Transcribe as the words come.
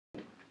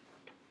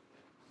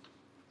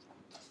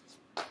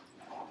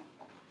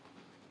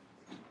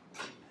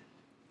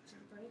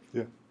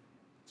Yeah.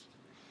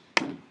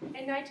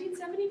 In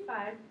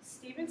 1975,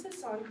 Stephen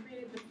Sasson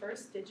created the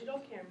first digital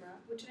camera,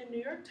 which in a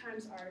New York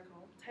Times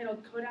article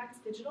titled Kodak's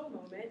Digital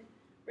Moment,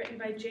 written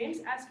by James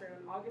Esper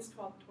on August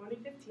 12,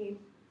 2015,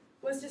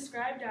 was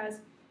described as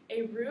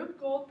a Rube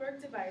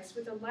Goldberg device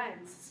with a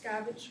lens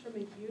scavenged from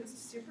a used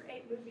Super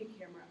 8 movie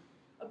camera,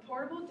 a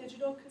portable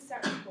digital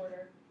cassette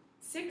recorder,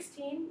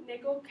 16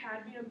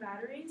 nickel-cadmium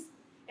batteries,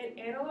 an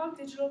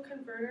analog-digital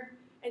converter,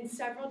 and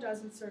several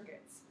dozen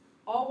circuits,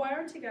 all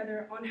wired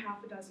together on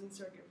half a dozen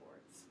circuit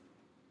boards.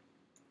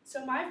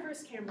 So my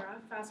first camera,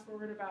 fast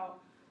forward about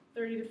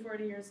 30 to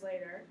 40 years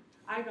later,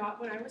 I got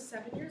when I was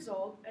 7 years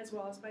old, as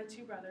well as my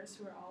two brothers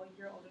who are all a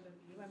year older than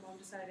me. My mom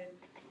decided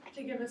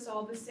to give us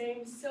all the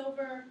same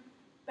silver,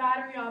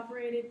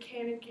 battery-operated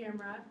Canon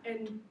camera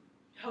in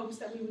hopes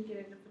that we would get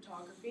into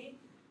photography.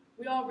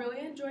 We all really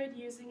enjoyed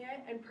using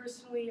it, and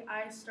personally,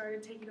 I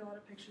started taking a lot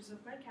of pictures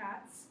of my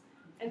cats,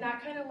 and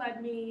that kind of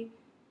led me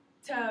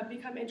to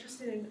become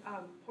interested in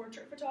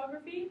portrait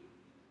photography.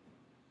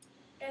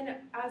 And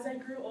as I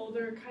grew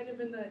older, kind of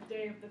in the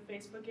day of the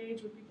Facebook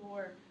age, when people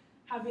were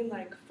having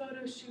like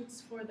photo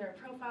shoots for their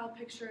profile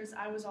pictures,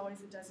 I was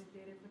always a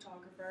designated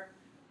photographer,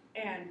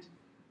 and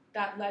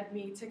that led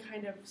me to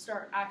kind of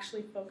start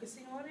actually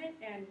focusing on it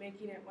and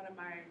making it one of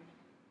my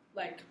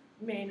like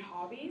main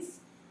hobbies.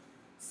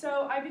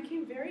 So I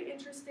became very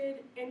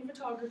interested in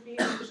photography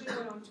and actually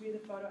went on to be the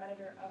photo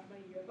editor of my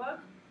yearbook.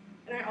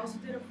 And I also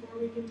did a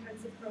 4-week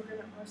intensive program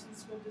at Parsons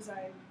School of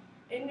Design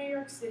in New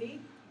York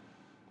City.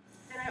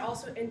 And I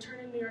also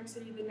interned in New York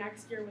City the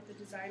next year with the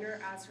designer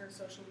as her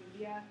social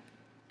media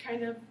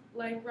kind of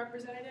like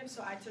representative.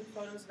 So I took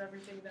photos of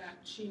everything that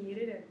she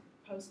needed and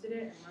posted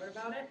it and wrote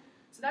about it.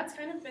 So that's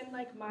kind of been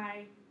like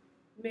my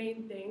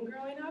main thing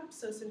growing up.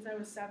 So since I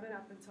was 7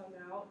 up until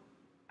now,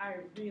 I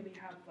really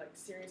have like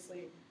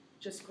seriously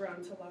just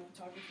grown to love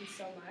photography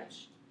so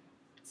much.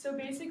 So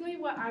basically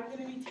what I'm going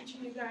to be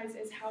teaching you guys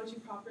is how to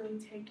properly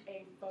take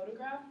a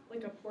photograph,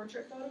 like a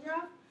portrait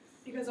photograph,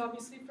 because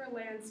obviously for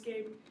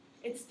landscape,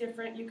 it's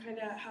different. You kind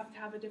of have to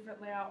have a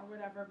different layout or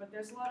whatever, but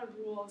there's a lot of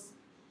rules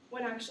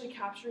when actually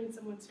capturing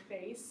someone's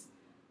face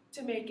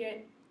to make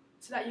it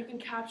so that you can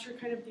capture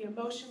kind of the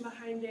emotion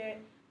behind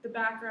it, the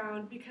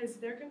background, because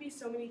there can be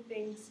so many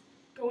things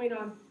going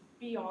on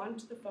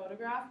beyond the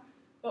photograph,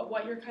 but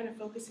what you're kind of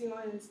focusing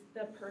on is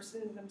the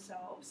person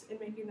themselves and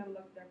making them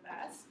look their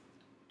best.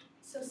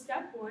 So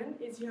step 1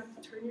 is you have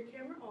to turn your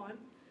camera on.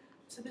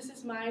 So this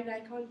is my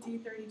Nikon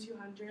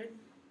D3200.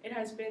 It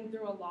has been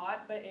through a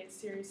lot, but it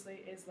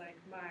seriously is like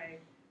my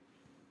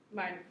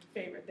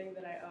favorite thing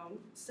that I own.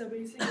 So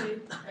basically,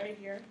 right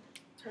here,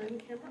 turn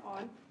the camera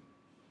on.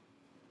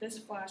 This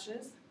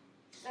flashes.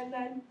 And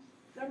then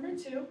number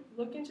 2,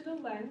 look into the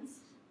lens.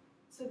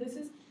 So this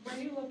is where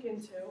you look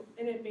into,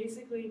 and it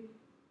basically,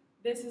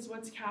 this is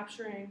what's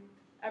capturing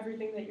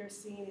everything that you're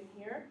seeing in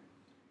here.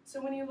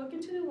 So when you look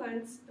into the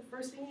lens, the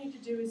first thing you need to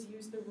do is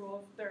use the rule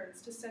of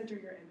thirds to center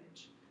your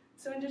image.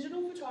 So in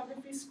Digital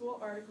Photography School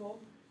article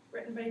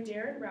written by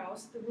Darren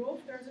Rouse, the rule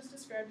of thirds is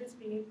described as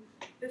being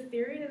the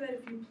theory that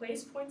if you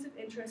place points of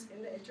interest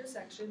in the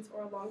intersections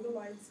or along the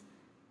lines,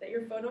 that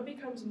your photo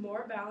becomes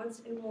more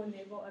balanced and will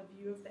enable a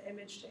view of the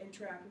image to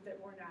interact with it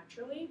more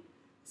naturally.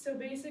 So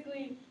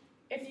basically,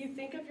 if you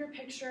think of your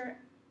picture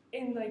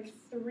in like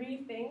 3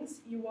 things,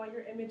 you want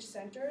your image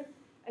centered,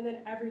 and then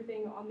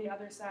everything on the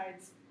other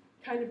sides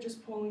kind of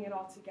just pulling it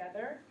all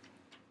together.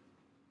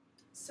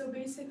 So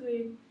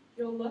basically,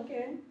 you'll look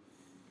in,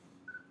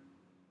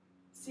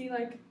 see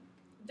like,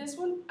 this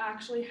one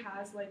actually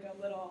has like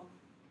a little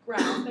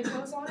graph that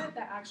goes on it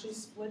that actually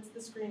splits the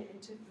screen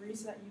into 3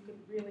 so that you can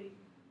really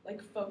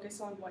like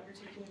focus on what you're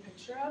taking a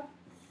picture of.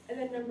 And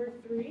then number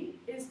 3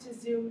 is to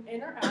zoom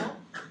in or out.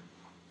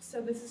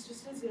 So this is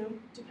just a zoom,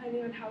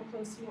 depending on how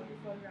close you want your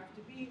photograph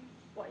to be,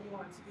 what you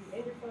want to be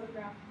in your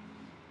photograph.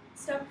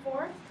 Step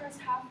 4, press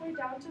halfway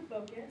down to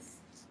focus.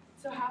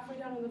 So halfway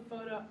down on the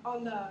photo,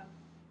 on the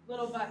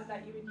little button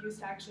that you would use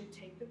to actually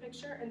take the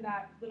picture, and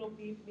that little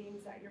beep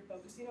means that you're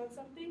focusing on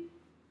something.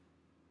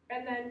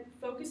 And then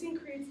focusing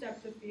creates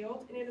depth of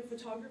field, and in a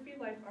Photography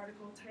Life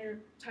article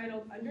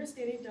titled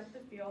Understanding Depth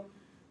of Field,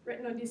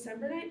 written on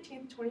December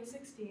 19,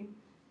 2016,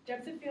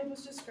 depth of field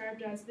was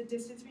described as the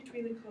distance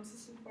between the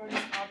closest and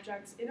farthest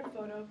objects in a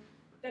photo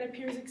that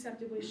appears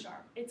acceptably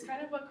sharp. It's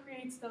kind of what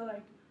creates the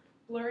like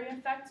blurry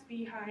effect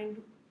behind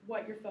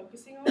what you're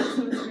focusing on,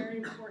 so it's very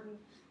important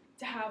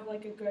to have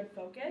like a good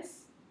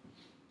focus.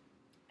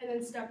 And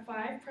then step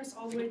 5, press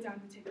all the way down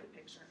to take the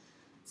picture.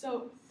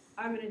 So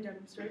I'm going to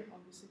demonstrate,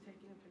 obviously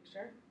taking a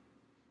picture,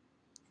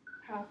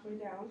 halfway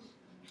down,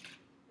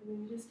 and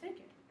then you just take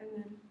it, and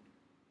then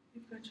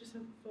you've got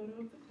yourself a photo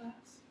of the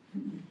class.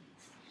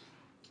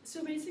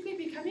 So basically,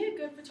 becoming a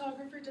good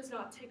photographer does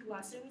not take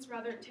lessons,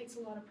 rather it takes a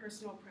lot of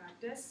personal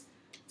practice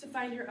to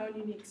find your own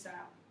unique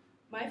style.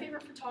 My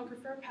favorite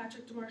photographer,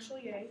 Patrick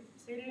Demarchelier,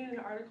 stated in an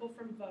article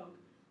from Vogue,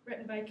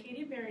 written by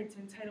Katie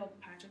Barrington, titled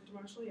Patrick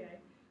Demarchelier,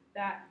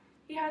 that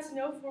he has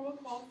no formal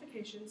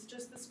qualifications,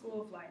 just the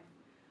school of life.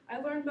 I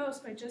learn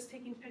most by just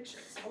taking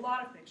pictures, a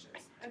lot of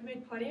pictures. I've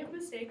made plenty of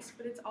mistakes,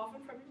 but it's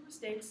often from your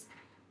mistakes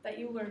that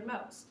you learn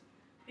most.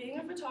 Being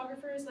a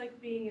photographer is like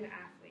being an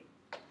athlete.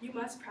 You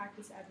must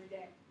practice every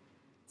day.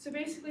 So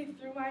basically,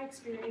 through my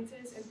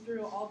experiences and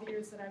through all the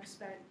years that I've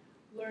spent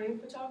learning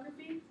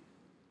photography,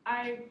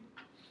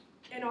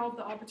 and all of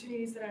the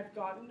opportunities that I've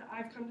gotten,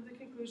 I've come to the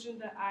conclusion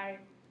that I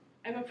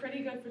am a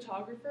pretty good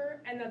photographer,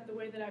 and that the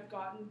way that I've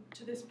gotten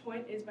to this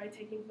point is by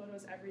taking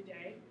photos every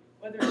day,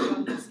 whether it's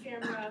on this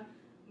camera,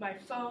 my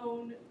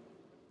phone,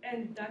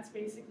 and that's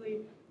basically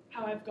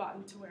how I've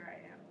gotten to where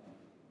I am.